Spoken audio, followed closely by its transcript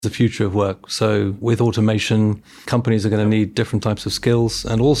the future of work. So with automation, companies are going to need different types of skills,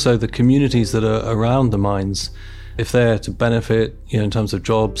 and also the communities that are around the mines, if they're to benefit, in terms of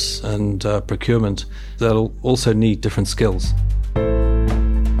jobs and procurement, they'll also need different skills.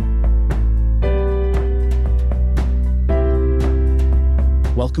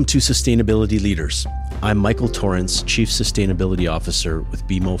 Welcome to Sustainability Leaders. I'm Michael Torrance, Chief Sustainability Officer with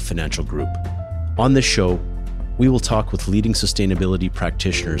BMO Financial Group. On this show, we will talk with leading sustainability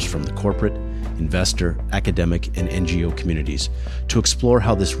practitioners from the corporate, investor, academic, and NGO communities to explore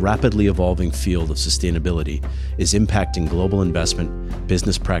how this rapidly evolving field of sustainability is impacting global investment,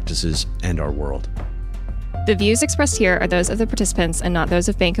 business practices, and our world. The views expressed here are those of the participants and not those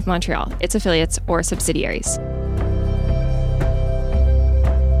of Bank of Montreal, its affiliates, or subsidiaries.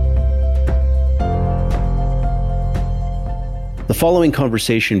 The following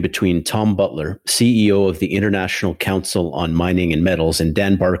conversation between Tom Butler, CEO of the International Council on Mining and Metals, and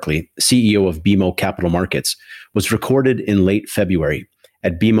Dan Barclay, CEO of BMO Capital Markets, was recorded in late February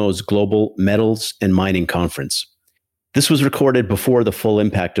at BMO's Global Metals and Mining Conference. This was recorded before the full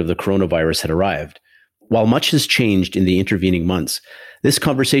impact of the coronavirus had arrived. While much has changed in the intervening months, this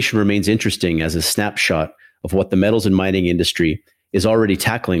conversation remains interesting as a snapshot of what the metals and mining industry is already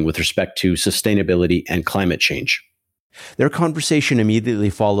tackling with respect to sustainability and climate change. Their conversation immediately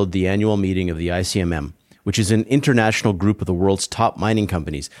followed the annual meeting of the ICMM, which is an international group of the world's top mining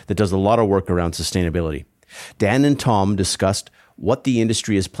companies that does a lot of work around sustainability. Dan and Tom discussed what the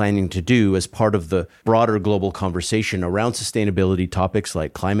industry is planning to do as part of the broader global conversation around sustainability topics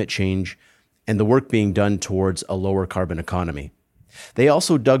like climate change and the work being done towards a lower carbon economy. They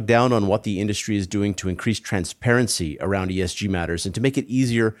also dug down on what the industry is doing to increase transparency around ESG matters and to make it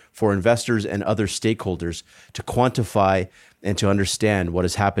easier for investors and other stakeholders to quantify and to understand what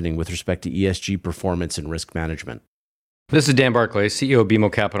is happening with respect to ESG performance and risk management. This is Dan Barclay, CEO of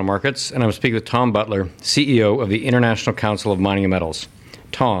BMO Capital Markets, and I'm speaking with Tom Butler, CEO of the International Council of Mining and Metals.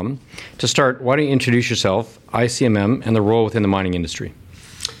 Tom, to start, why don't you introduce yourself, ICMM, and the role within the mining industry?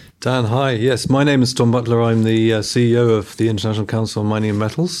 Dan, hi. Yes, my name is Tom Butler. I'm the CEO of the International Council on Mining and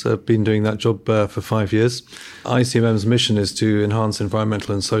Metals. I've been doing that job for 5 years. ICMM's mission is to enhance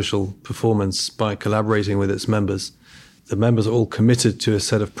environmental and social performance by collaborating with its members. The members are all committed to a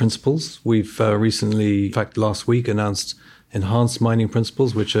set of principles. We've recently, in fact, last week, announced enhanced mining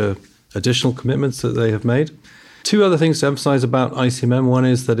principles, which are additional commitments that they have made. Two other things to emphasize about ICMM. One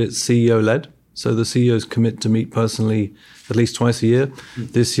is that it's CEO-led. So the CEOs commit to meet personally at least twice a year.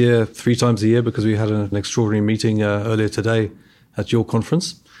 This year, 3 times a year, because we had an extraordinary meeting earlier today at your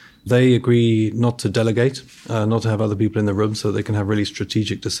conference. They agree not to delegate, not to have other people in the room so that they can have really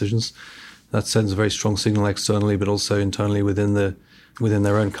strategic decisions. That sends a very strong signal externally, but also internally within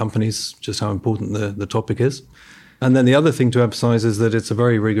their own companies, just how important the topic is. And then the other thing to emphasize is that it's a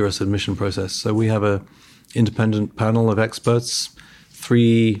very rigorous admission process. So we have an independent panel of experts,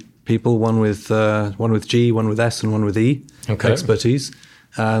 3 people, one with G, one with S, and one with E expertise.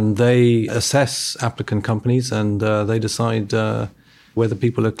 And they assess applicant companies and they decide whether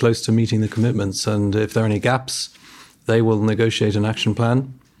people are close to meeting the commitments. And if there are any gaps, they will negotiate an action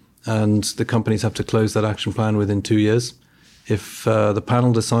plan. And the companies have to close that action plan within 2 years. If the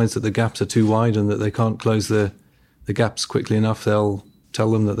panel decides that the gaps are too wide and that they can't close the gaps quickly enough, they'll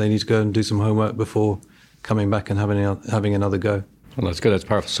tell them that they need to go and do some homework before coming back and having another go. Well, that's good. That's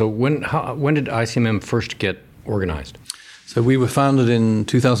powerful. So when did ICMM first get organized? So we were founded in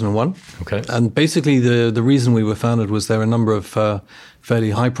 2001. Okay. And basically the reason we were founded was there were a number of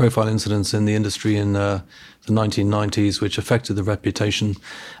fairly high-profile incidents in the industry in the 1990s which affected the reputation.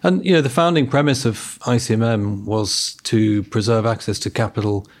 And, the founding premise of ICMM was to preserve access to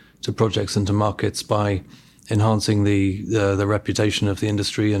capital, to projects and to markets by enhancing the reputation of the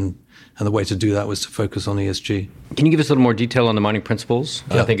industry, and the way to do that was to focus on ESG. Can you give us a little more detail on the mining principles?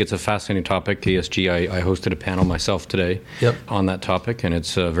 Yeah. I think it's a fascinating topic, ESG. I hosted a panel myself today on that topic, and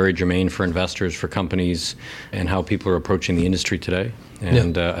it's very germane for investors, for companies, and how people are approaching the industry today.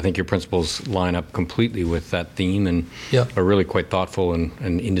 And I think your principles line up completely with that theme and are really quite thoughtful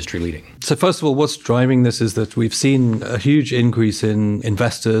and industry leading. So first of all, what's driving this is that we've seen a huge increase in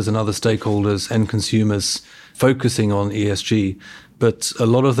investors and other stakeholders and consumers focusing on ESG, but a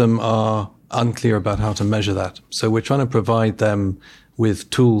lot of them are unclear about how to measure that. So we're trying to provide them with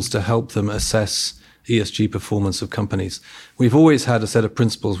tools to help them assess ESG performance of companies. We've always had a set of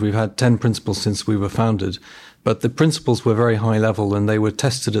principles. We've had 10 principles since we were founded, but the principles were very high level and they were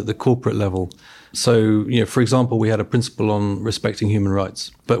tested at the corporate level. So, for example, we had a principle on respecting human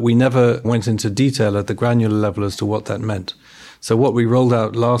rights, but we never went into detail at the granular level as to what that meant. So what we rolled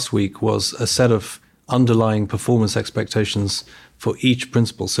out last week was a set of underlying performance expectations for each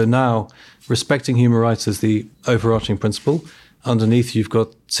principle. So now, respecting human rights is the overarching principle. Underneath, you've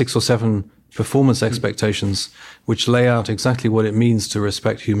got 6 or 7 performance expectations, which lay out exactly what it means to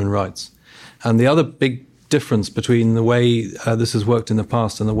respect human rights. And the other big difference between the way this has worked in the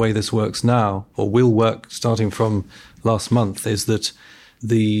past and the way this works now, or will work starting from last month, is that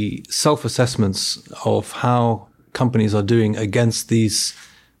the self-assessments of how companies are doing against these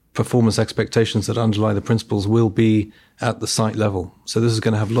performance expectations that underlie the principles will be at the site level. So this is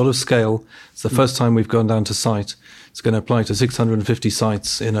going to have a lot of scale. It's the first time we've gone down to site. It's going to apply to 650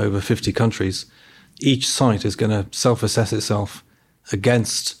 sites in over 50 countries. Each site is going to self-assess itself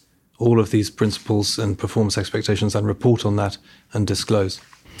against all of these principles and performance expectations and report on that and disclose.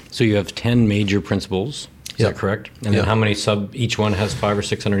 So you have 10 major principles. Is that correct? And then how many each one has 5 or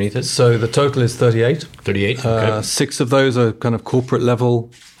 6 underneath it? So the total is 38. 38, okay. 6 of those are kind of corporate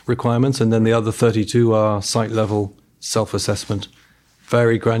level requirements, and then the other 32 are site level self-assessment.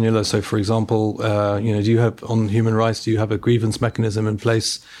 Very granular. So for example, do you have, on human rights, do you have a grievance mechanism in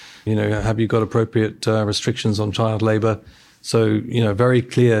place? Have you got appropriate restrictions on child labor? So, very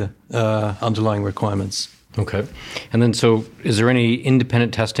clear underlying requirements. Okay. And then, so is there any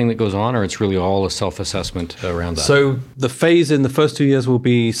independent testing that goes on, or it's really all a self-assessment around that? So the phase in the first 2 years will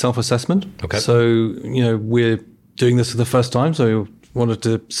be self-assessment. Okay. So, we're doing this for the first time, so we wanted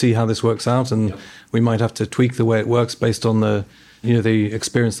to see how this works out, and we might have to tweak the way it works based on the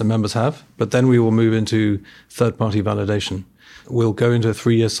experience the members have. But then we will move into third-party validation. We'll go into a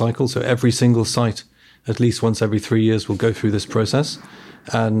 3-year cycle, so every single site, at least once every 3 years, will go through this process.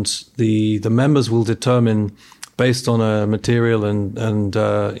 And the members will determine, based on a material and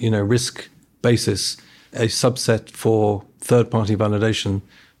risk basis, a subset for third-party validation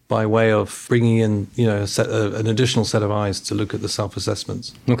by way of bringing in an additional set of eyes to look at the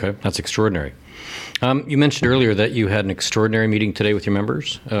self-assessments. Okay, that's extraordinary. You mentioned earlier that you had an extraordinary meeting today with your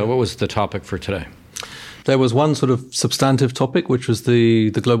members. What was the topic for today? There was one sort of substantive topic, which was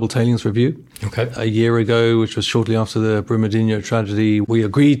the Global Tailings Review. Okay. A year ago, which was shortly after the Brumadinho tragedy, we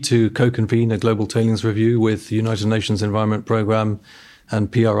agreed to co-convene a Global Tailings Review with the United Nations Environment Programme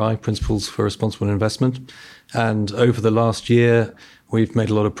and PRI, Principles for Responsible Investment. And over the last year, we've made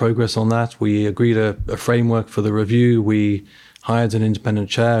a lot of progress on that. We agreed a framework for the review. We hired an independent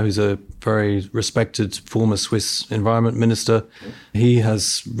chair who's a very respected former Swiss environment minister. He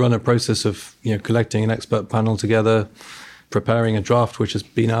has run a process of collecting an expert panel together, preparing a draft which has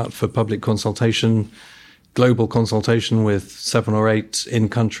been out for public consultation, global consultation with 7 or 8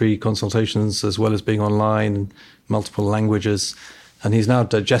 in-country consultations, as well as being online, multiple languages. And he's now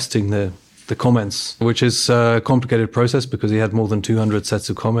digesting the comments, which is a complicated process because he had more than 200 sets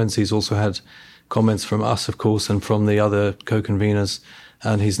of comments. He's also had comments from us, of course, and from the other co-conveners.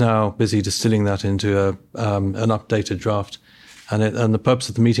 And he's now busy distilling that into an updated draft. And the purpose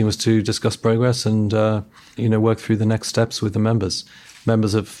of the meeting was to discuss progress and, work through the next steps with the members.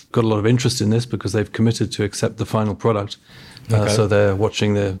 Members have got a lot of interest in this because they've committed to accept the final product. So they're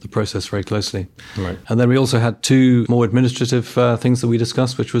watching the process very closely. Right. And then we also had 2 more administrative things that we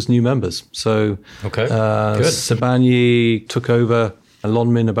discussed, which was new members. So Good. Sibanye took over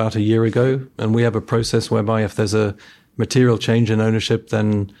Lonmin about a year ago, and we have a process whereby if there's a material change in ownership,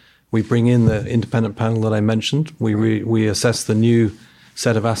 then we bring in the independent panel that I mentioned. We assess the new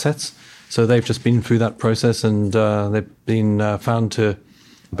set of assets. So they've just been through that process, and they've been found to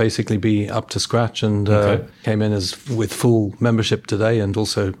basically be up to scratch, and came in with full membership today, and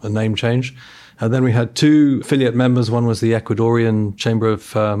also a name change. And then we had 2 affiliate members. One was the Ecuadorian Chamber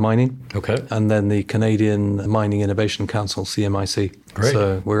of Mining. Okay. And then the Canadian Mining Innovation Council, CMIC. Great.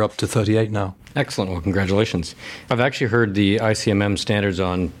 So we're up to 38 now. Excellent. Well, congratulations. I've actually heard the ICMM standards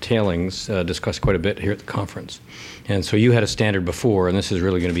on tailings discussed quite a bit here at the conference. And so you had a standard before, and this is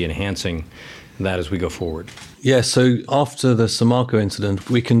really going to be enhancing that as we go forward. Yeah, so after the Samarco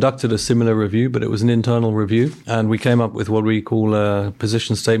incident, we conducted a similar review, but it was an internal review. And we came up with what we call a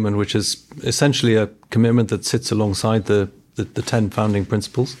position statement, which is essentially a commitment that sits alongside the 10 founding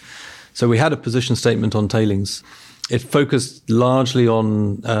principles. So we had a position statement on tailings. It focused largely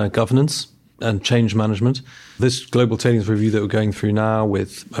on governance and change management. This global tailings review that we're going through now,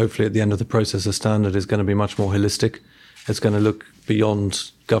 with hopefully at the end of the process a standard, is going to be much more holistic. It's going to look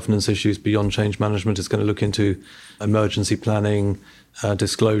beyond governance issues, beyond change management. It's going to look into emergency planning,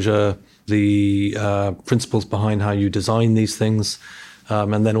 disclosure, the principles behind how you design these things,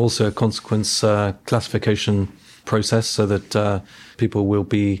 and then also a consequence classification process so that people will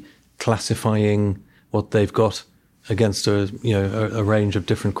be classifying what they've got against a range of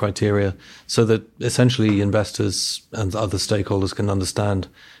different criteria, so that essentially investors and other stakeholders can understand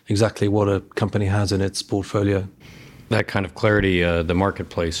exactly what a company has in its portfolio. that kind of clarity, the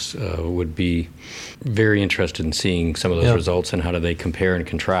marketplace would be very interested in seeing some of those results and how do they compare and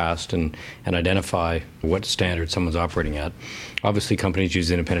contrast and identify what standard someone's operating at. Obviously, companies use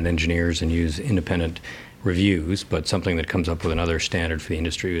independent engineers and use independent reviews, but something that comes up with another standard for the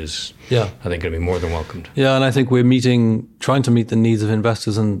industry is, I think, going to be more than welcomed. Yeah, and I think we're trying to meet the needs of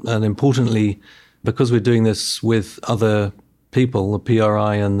investors, and importantly, because we're doing this with other people, the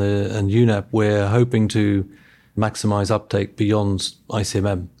PRI and UNEP, we're hoping to maximize uptake beyond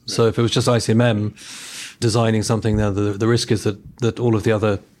ICMM. So if it was just ICMM designing something, the risk is that all of the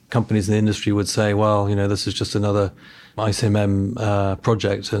other companies in the industry would say, well, this is just another ICMM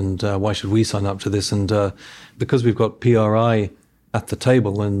project, and why should we sign up to this? And because we've got PRI at the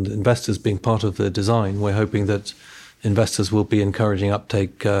table and investors being part of the design, we're hoping that investors will be encouraging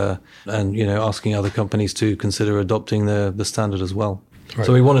uptake and asking other companies to consider adopting the standard as well. Right.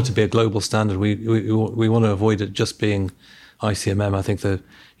 So we want it to be a global standard. We want to avoid it just being ICMM. I think the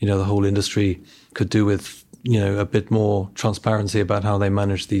whole industry could do with a bit more transparency about how they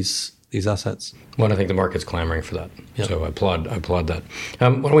manage these assets. Well, I think the market's clamoring for that. Yeah. So I applaud that. Why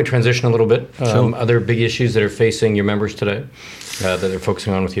don't we transition a little bit? Sure. Other big issues that are facing your members today that they're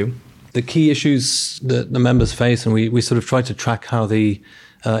focusing on with you? The key issues that the members face, and we sort of try to track how the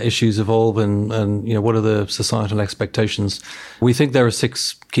issues evolve and what are the societal expectations. We think there are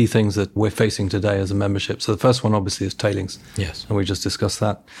 6 key things that we're facing today as a membership. So the first one obviously is tailings. Yes. And we just discussed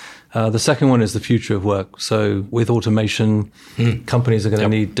that. The second one is the future of work. So with automation, companies are going to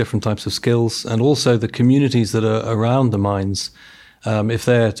need different types of skills, and also the communities that are around the mines, if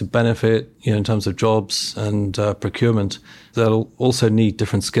they're to benefit in terms of jobs and procurement, they'll also need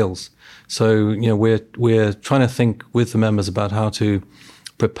different skills. So we're trying to think with the members about how to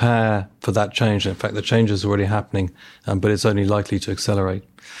prepare for that change. In fact, the change is already happening, but it's only likely to accelerate.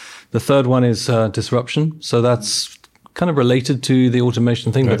 The third one is disruption. So that's kind of related to the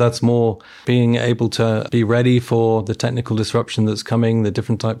automation thing, but that's more being able to be ready for the technical disruption that's coming, the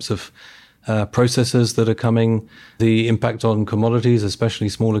different types of processes that are coming, the impact on commodities, especially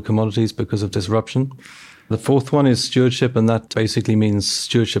smaller commodities because of disruption. The fourth one is stewardship, and that basically means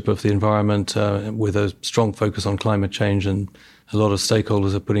stewardship of the environment with a strong focus on climate change, and a lot of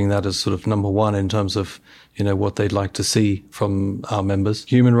stakeholders are putting that as sort of number one in terms of what they'd like to see from our members.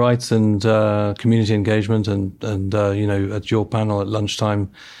 Human rights and community engagement, and at your panel at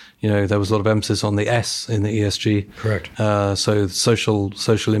lunchtime, there was a lot of emphasis on the S in the ESG. Correct. So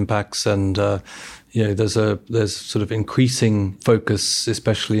social impacts, and there's sort of increasing focus,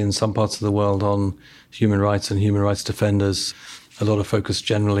 especially in some parts of the world, on human rights and human rights defenders. A lot of focus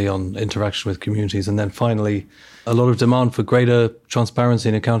generally on interaction with communities, and then finally, a lot of demand for greater transparency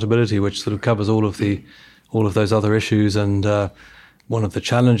and accountability, which sort of covers all of those other issues. And one of the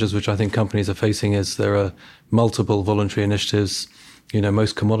challenges which I think companies are facing is there are multiple voluntary initiatives.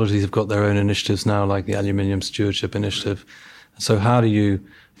 Most commodities have got their own initiatives now, like the Aluminium Stewardship Initiative. So how do you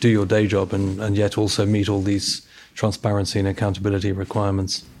do your day job and yet also meet all these transparency and accountability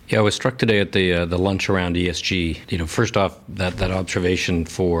requirements? Yeah, I was struck today at the lunch around ESG. First off, that observation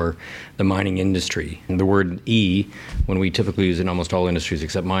for the mining industry. And the word E, when we typically use it in almost all industries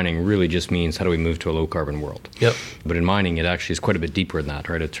except mining, really just means how do we move to a low carbon world. Yep. But in mining, it actually is quite a bit deeper than that,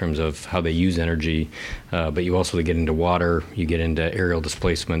 right? In terms of how they use energy, but you also get into water, you get into aerial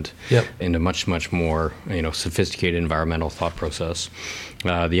displacement, into much, much more sophisticated environmental thought process.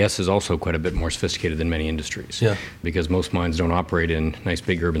 The S is also quite a bit more sophisticated than many industries, because most mines don't operate in nice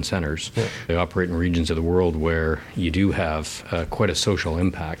big urban centers. They operate in regions of the world where you do have quite a social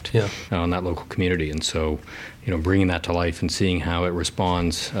impact on that local community. And so, bringing that to life and seeing how it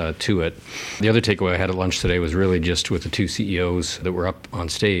responds to it. The other takeaway I had at lunch today was really just with the 2 CEOs that were up on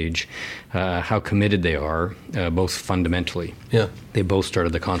stage, how committed they are, both fundamentally. Yeah. They both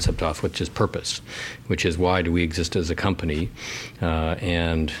started the concept off with just purpose, which is why do we exist as a company?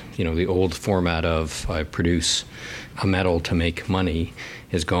 And the old format of I produce a metal to make money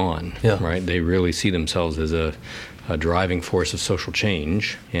is gone, right? They really see themselves as a driving force of social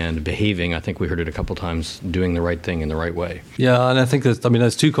change and behaving. I think we heard it a couple times, doing the right thing in the right way. Yeah, and I think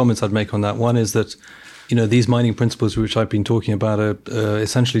there's 2 comments I'd make on that. One is that, these mining principles which I've been talking about are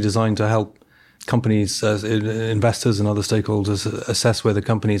essentially designed to help companies, investors and other stakeholders assess whether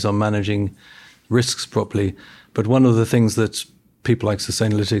companies are managing risks properly. But one of the things that people like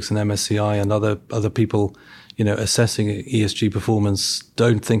Sustainalytics and MSCI and other people, assessing ESG performance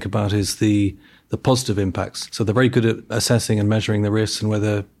don't think about is the positive impacts. So they're very good at assessing and measuring the risks, and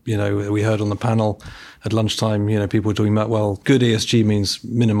whether, we heard on the panel at lunchtime, people were talking about, well, good ESG means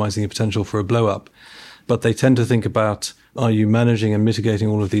minimizing the potential for a blow up. but they tend to think about, are you managing and mitigating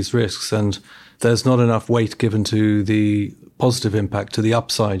all of these risks? And there's not enough weight given to the positive impact, to the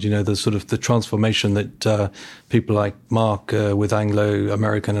upside, the sort of the transformation that people like Mark with Anglo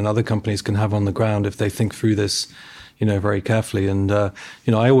American and other companies can have on the ground if they think through this, very carefully. And,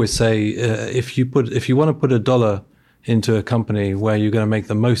 I always say, if you want to put $1 into a company where you're going to make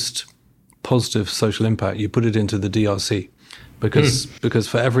the most positive social impact, you put it into the DRC, because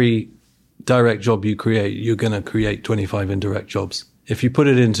for every direct job you create, you're going to create 25 indirect jobs. If you put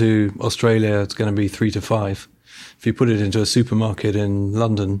it into Australia, it's going to be 3 to 5. If you put it into a supermarket in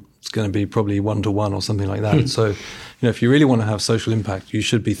London, it's going to be probably 1 to 1 or something like that. So, if you really want to have social impact, you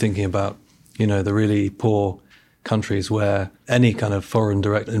should be thinking about, the really poor countries where any kind of foreign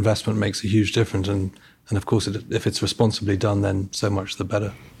direct investment makes a huge difference. And of course, if it's responsibly done, then so much the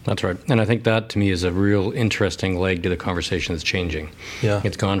better. That's right. And I think that, to me, is a real interesting leg to the conversation that's changing. Yeah.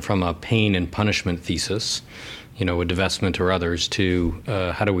 It's gone from a pain and punishment thesis, with divestment or others, to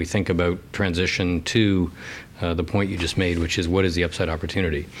how do we think about transition to the point you just made, which is what is the upside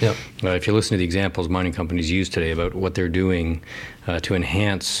opportunity? Yep. If you listen to the examples mining companies use today about what they're doing to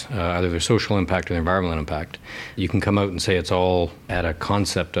enhance either their social impact or their environmental impact, you can come out and say it's all at a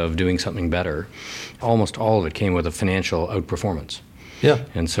concept of doing something better. Almost all of it came with a financial outperformance. Yeah.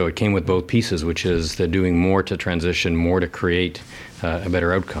 And so it came with both pieces, which is they're doing more to transition, more to create a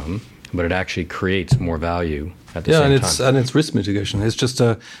better outcome, but it actually creates more value at the same time. And it's risk mitigation. It's just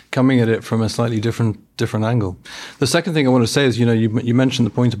coming at it from a slightly different angle. The second thing I want to say is, you mentioned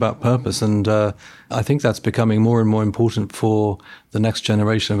the point about purpose, and I think that's becoming more and more important for the next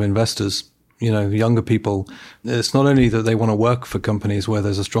generation of investors. Younger people, it's not only that they want to work for companies where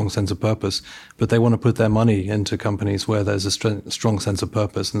there's a strong sense of purpose, but they want to put their money into companies where there's a strong sense of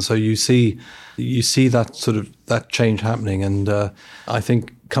purpose. And so you see that change happening. And I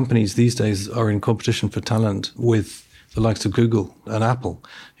think companies these days are in competition for talent with the likes of Google and Apple.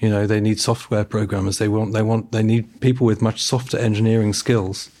 They need software programmers. They need people with much softer engineering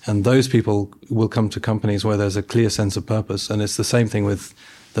skills. And those people will come to companies where there's a clear sense of purpose. And it's the same thing with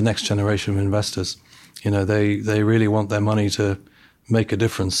the next generation of investors. They really want their money to make a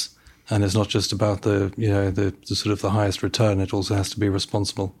difference. And it's not just about the sort of the highest return. It also has to be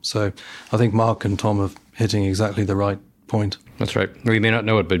responsible. So I think Mark and Tom are hitting exactly the right point. That's right. We may not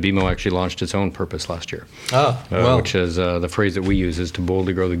know it, but BMO actually launched its own purpose last year. Which is the phrase that we use is to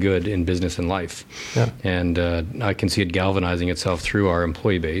boldly grow the good in business and life. Yeah. And I can see it galvanizing itself through our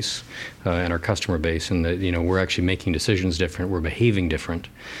employee base and our customer base, and that we're actually making decisions different, we're behaving different,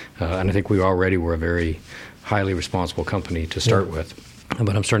 and I think we already were a very highly responsible company to start with.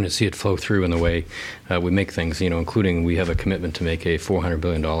 But I'm starting to see it flow through in the way we make things, including we have a commitment to make a $400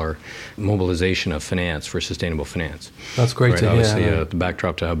 billion mobilization of finance for sustainable finance. That's great to hear. Obviously, the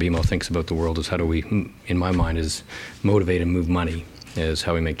backdrop to how BMO thinks about the world is how do we, in my mind, is motivate and move money is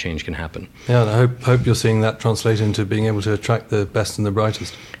how we make change can happen. Yeah, and I hope you're seeing that translate into being able to attract the best and the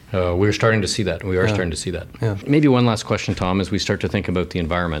brightest. We're starting to see that. We are starting to see that. Yeah. Maybe one last question, Tom, as we start to think about the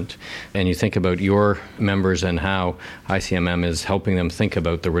environment and you think about your members and how ICMM is helping them think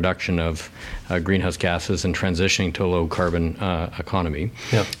about the reduction of greenhouse gases and transitioning to a low carbon economy.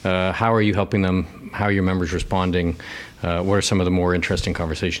 Yeah. How are you helping them? How are your members responding? What are some of the more interesting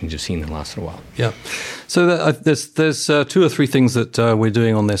conversations you've seen in the last little while? Yeah. So there's 2 or 3 things that we're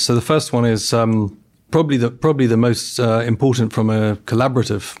doing on this. So the first one is probably the most important from a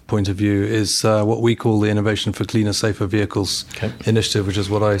collaborative point of view is what we call the Innovation for Cleaner, Safer Vehicles initiative, which is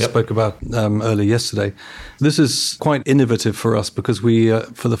what I spoke about earlier yesterday. This is quite innovative for us because we,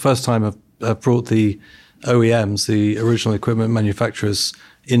 for the first time, have brought the OEMs, the original equipment manufacturers,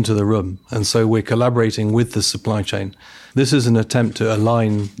 into the room. And so we're collaborating with the supply chain. This is an attempt to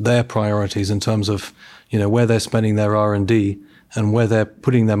align their priorities in terms of, where they're spending their R&D and where they're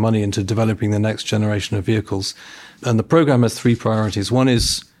putting their money into developing the next generation of vehicles. And the program has 3 priorities. One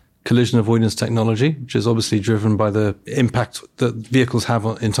is collision avoidance technology, which is obviously driven by the impact that vehicles have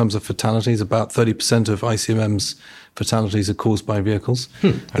in terms of fatalities. About 30% of ICMM's fatalities are caused by vehicles. I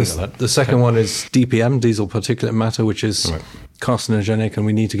didn't know that. The second one is DPM, diesel particulate matter, which is carcinogenic, and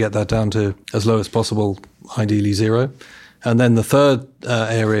we need to get that down to as low as possible, ideally 0. And then the third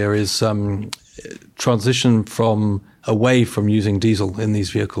area is transition away from using diesel in these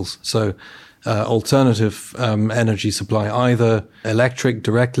vehicles. So alternative energy supply, either electric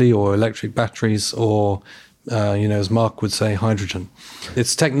directly or electric batteries or, as Mark would say, hydrogen.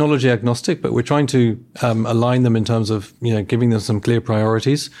 It's technology agnostic, but we're trying to align them in terms of, giving them some clear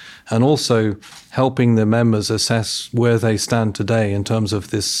priorities and also helping the members assess where they stand today in terms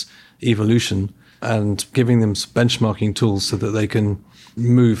of this evolution and giving them benchmarking tools so that they can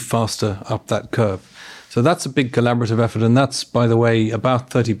move faster up that curve. So that's a big collaborative effort. And that's, by the way, about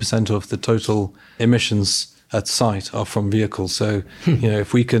 30% of the total emissions at site are from vehicles. So,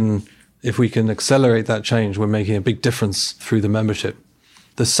 if we can accelerate that change, we're making a big difference through the membership.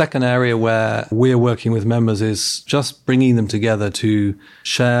 The second area where we're working with members is just bringing them together to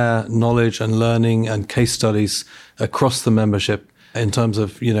share knowledge and learning and case studies across the membership in terms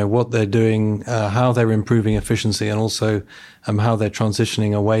of, what they're doing, how they're improving efficiency, and also how they're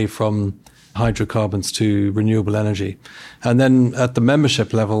transitioning away from hydrocarbons to renewable energy. And then at the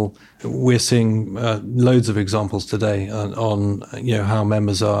membership level, we're seeing loads of examples today on how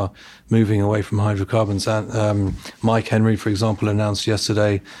members are moving away from hydrocarbons. And Mike Henry, for example, announced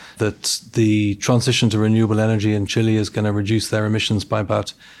yesterday that the transition to renewable energy in Chile is going to reduce their emissions by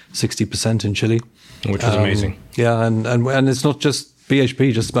about 60% in Chile. Which is amazing. Yeah, and it's not just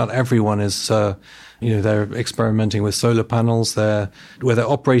BHP, just about everyone is they're experimenting with solar panels. Where they're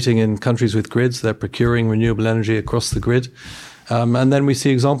operating in countries with grids, they're procuring renewable energy across the grid. And then we see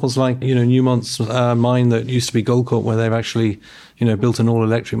examples like, Newmont's mine that used to be Goldcorp, where they've actually, built an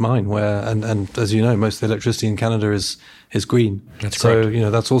all-electric mine where, and as you know, most of the electricity in Canada is green. That's correct.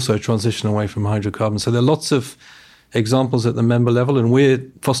 So, that's also a transition away from hydrocarbons. So there are lots of examples at the member level, and we're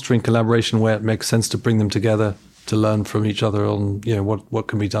fostering collaboration where it makes sense to bring them together to learn from each other on, what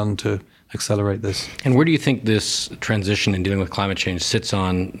can be done to accelerate this. And where do you think this transition in dealing with climate change sits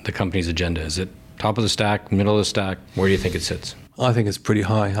on the company's agenda? Is it top of the stack, middle of the stack? Where do you think it sits? I think it's pretty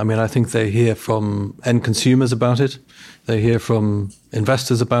high. I mean, I think they hear from end consumers about it. They hear from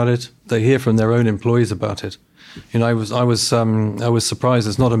investors about it. They hear from their own employees about it. I was surprised.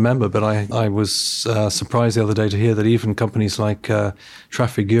 It's not a member, but I was surprised the other day to hear that even companies like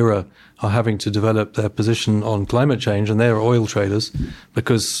Trafigura are having to develop their position on climate change, and they're oil traders,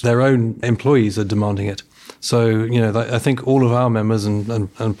 because their own employees are demanding it. So, I think all of our members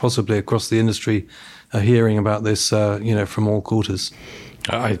and possibly across the industry are hearing about this, from all quarters.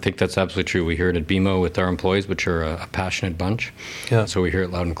 I think that's absolutely true. We hear it at BMO with our employees, which are a passionate bunch. Yeah. So we hear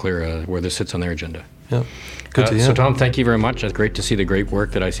it loud and clear where this sits on their agenda. Yeah. Good to hear. So, Tom, thank you very much. It's great to see the great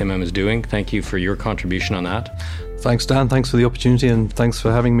work that ICMM is doing. Thank you for your contribution on that. Thanks, Dan. Thanks for the opportunity, and thanks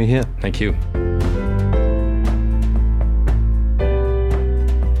for having me here. Thank you.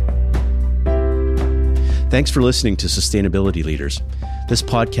 Thanks for listening to Sustainability Leaders. This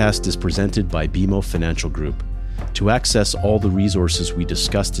podcast is presented by BMO Financial Group. To access all the resources we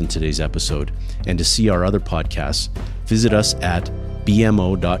discussed in today's episode and to see our other podcasts, visit us at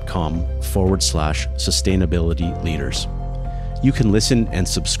bmo.com/sustainability leaders. You can listen and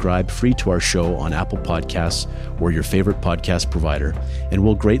subscribe free to our show on Apple Podcasts or your favorite podcast provider, and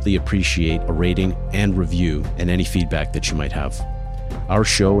we'll greatly appreciate a rating and review and any feedback that you might have. Our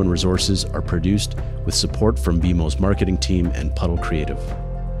show and resources are produced with support from BMO's marketing team and Puddle Creative.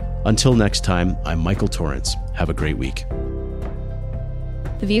 Until next time, I'm Michael Torrance. Have a great week.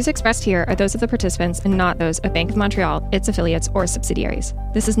 The views expressed here are those of the participants and not those of Bank of Montreal, its affiliates, or subsidiaries.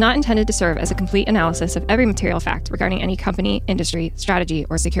 This is not intended to serve as a complete analysis of every material fact regarding any company, industry, strategy,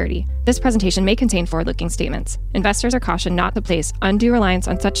 or security. This presentation may contain forward-looking statements. Investors are cautioned not to place undue reliance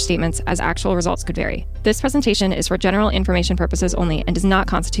on such statements, as actual results could vary. This presentation is for general information purposes only and does not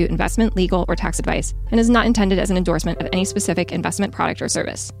constitute investment, legal, or tax advice, and is not intended as an endorsement of any specific investment product or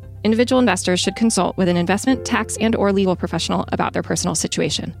service. Individual investors should consult with an investment, tax, and/or legal professional about their personal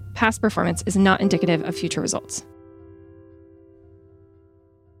situation. Past performance is not indicative of future results.